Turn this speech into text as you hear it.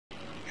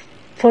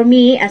For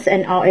me, as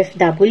an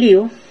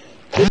OFW,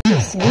 it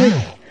is good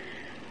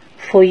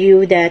for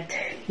you that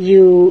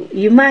you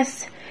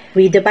must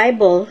read the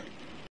Bible.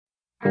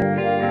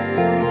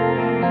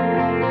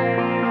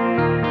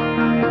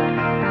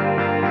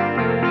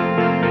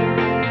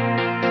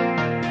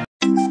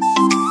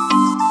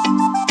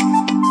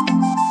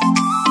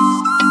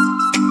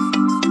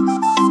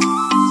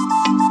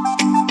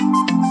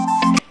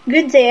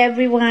 Good day,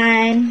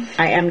 everyone.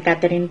 I am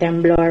Catherine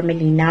Temblor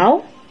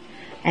Melinaw,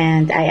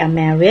 and I am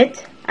married.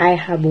 I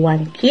have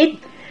one kid,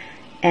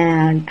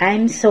 and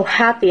I'm so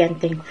happy and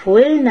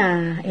thankful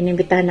na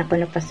inimbitahan ako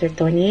na Pastor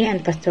Tony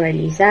and Pastor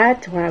Elisa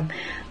to have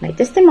my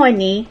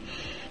testimony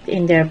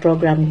in their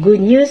program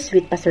Good News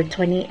with Pastor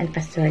Tony and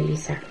Pastor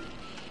Elisa.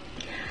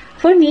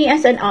 For me,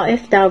 as an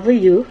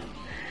OFW,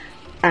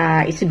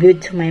 it's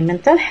good to my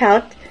mental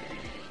health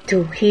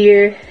to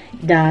hear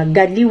the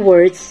godly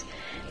words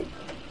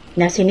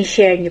na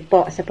sinishare niyo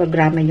po sa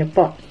programa niyo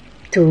po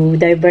to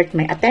divert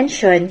my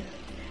attention,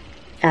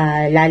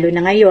 lalo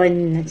na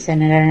ngayon sa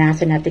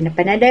naranasan natin na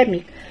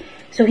pandemic.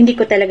 So, hindi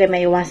ko talaga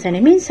maiwasan na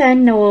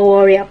minsan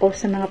nawo-worry ako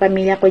sa mga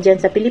pamilya ko dyan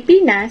sa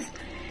Pilipinas,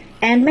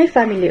 and my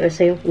family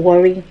also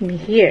worrying me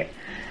here.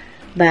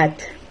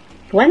 But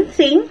one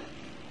thing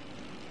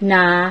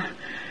na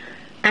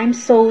I'm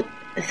so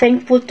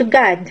thankful to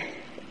God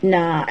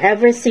na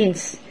ever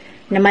since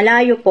na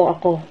malayo po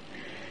ako,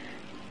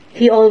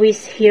 He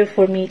always here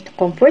for me to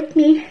comfort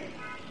me,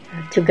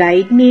 to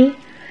guide me,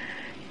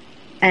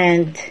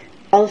 and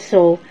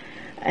also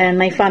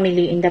my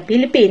family in the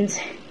Philippines,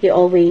 He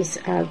always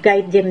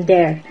guide them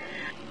there.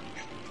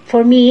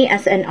 For me,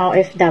 as an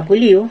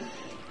OFW,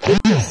 it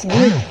is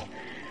good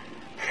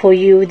for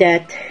you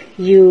that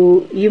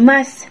you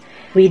must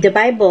read the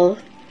Bible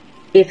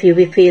if you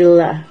feel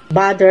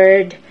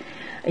bothered,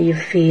 you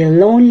feel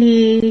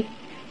lonely,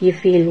 you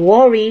feel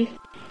worried.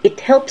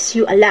 It helps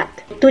you a lot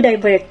to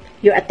divert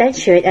your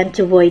attention and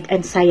to avoid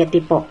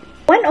anxiety po.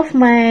 One of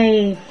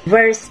my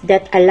verse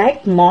that I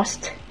like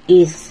most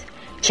is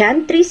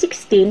John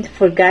 3:16,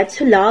 "For God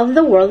so loved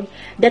the world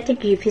that He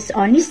gave His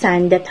only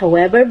Son, that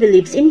whoever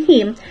believes in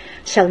Him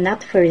shall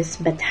not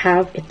perish but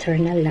have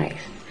eternal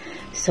life."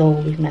 So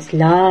we must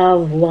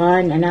love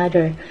one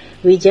another.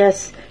 We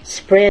just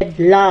spread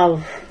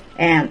love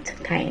and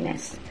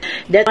kindness.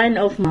 That's one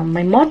of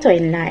my motto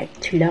in life,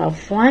 to love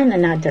one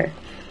another.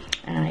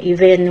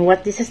 Even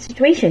what this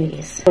situation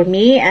is. For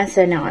me, as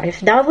an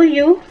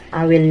RFW,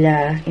 I will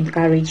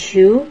encourage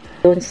you,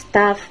 don't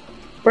stop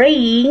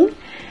praying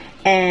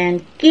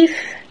and keep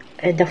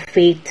the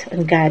faith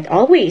on God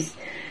always,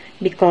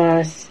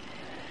 because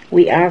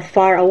we are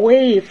far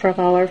away from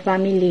our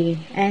family,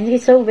 and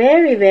it's so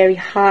very, very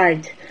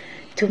hard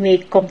to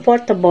make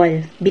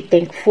comfortable. Be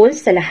thankful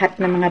sa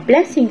lahat ng mga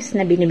blessings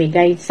na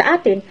binibigay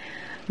sa atin,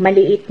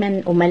 maliit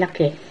man o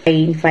malaki.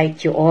 I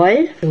invite you all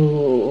to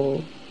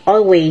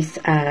always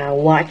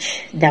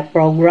watch the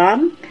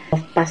program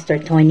of Pastor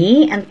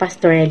Tony and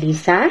Pastor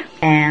Elisa,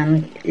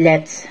 and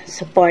let's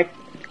support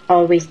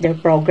always their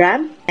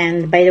program.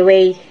 And by the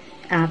way,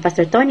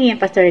 Pastor Tony and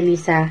Pastor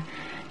Elisa,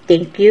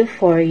 thank you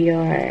for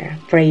your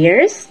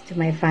prayers to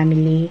my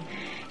family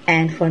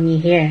and for me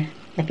here.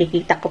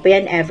 Nakikita ko po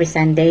yan every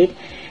Sunday,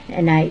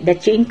 and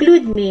that you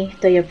include me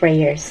to your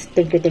prayers.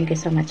 Thank you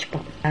so much po.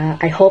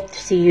 I hope to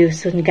see you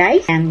soon,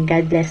 guys, and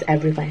God bless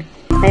everyone.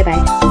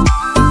 Bye-bye.